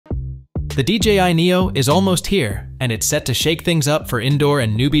The DJI Neo is almost here, and it's set to shake things up for indoor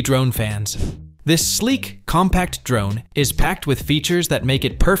and newbie drone fans. This sleek, compact drone is packed with features that make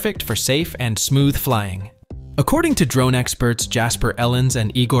it perfect for safe and smooth flying. According to drone experts Jasper Ellens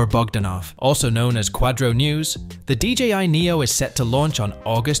and Igor Bogdanov, also known as Quadro News, the DJI Neo is set to launch on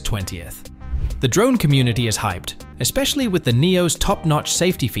August 20th. The drone community is hyped, especially with the Neo's top-notch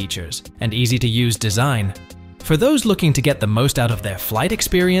safety features and easy-to-use design. For those looking to get the most out of their flight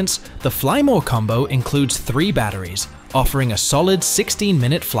experience, the Fly More combo includes 3 batteries, offering a solid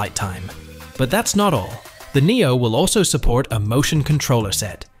 16-minute flight time. But that's not all. The Neo will also support a motion controller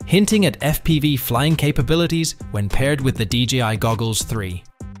set, hinting at FPV flying capabilities when paired with the DJI Goggles 3.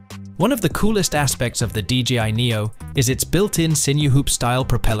 One of the coolest aspects of the DJI Neo is its built-in cinewhoop-style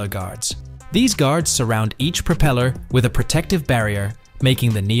propeller guards. These guards surround each propeller with a protective barrier,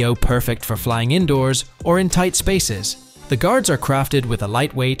 making the Neo perfect for flying indoors or in tight spaces. The guards are crafted with a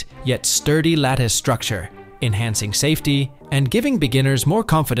lightweight yet sturdy lattice structure, enhancing safety and giving beginners more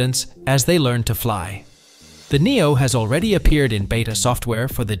confidence as they learn to fly. The Neo has already appeared in beta software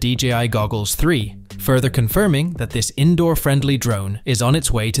for the DJI Goggles 3, further confirming that this indoor-friendly drone is on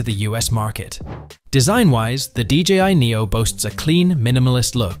its way to the US market. Design-wise, the DJI Neo boasts a clean,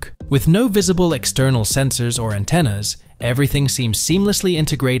 minimalist look. With no visible external sensors or antennas, everything seems seamlessly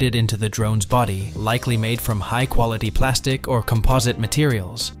integrated into the drone's body, likely made from high-quality plastic or composite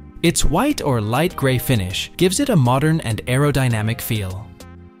materials. Its white or light gray finish gives it a modern and aerodynamic feel.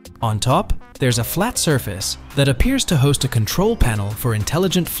 On top, there's a flat surface that appears to host a control panel for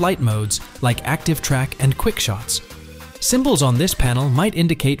intelligent flight modes like active track and quick shots. Symbols on this panel might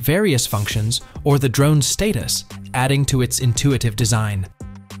indicate various functions or the drone's status, adding to its intuitive design.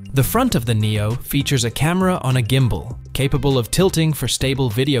 The front of the Neo features a camera on a gimbal, capable of tilting for stable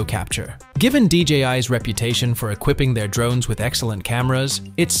video capture. Given DJI's reputation for equipping their drones with excellent cameras,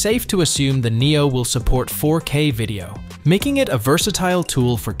 it's safe to assume the Neo will support 4K video, making it a versatile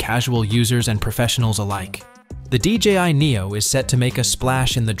tool for casual users and professionals alike. The DJI Neo is set to make a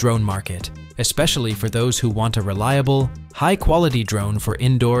splash in the drone market, especially for those who want a reliable, high-quality drone for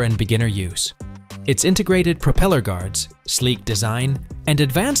indoor and beginner use. Its integrated propeller guards, sleek design, and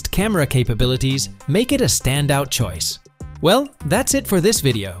advanced camera capabilities make it a standout choice. Well, that's it for this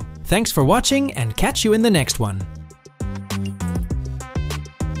video. Thanks for watching and catch you in the next one.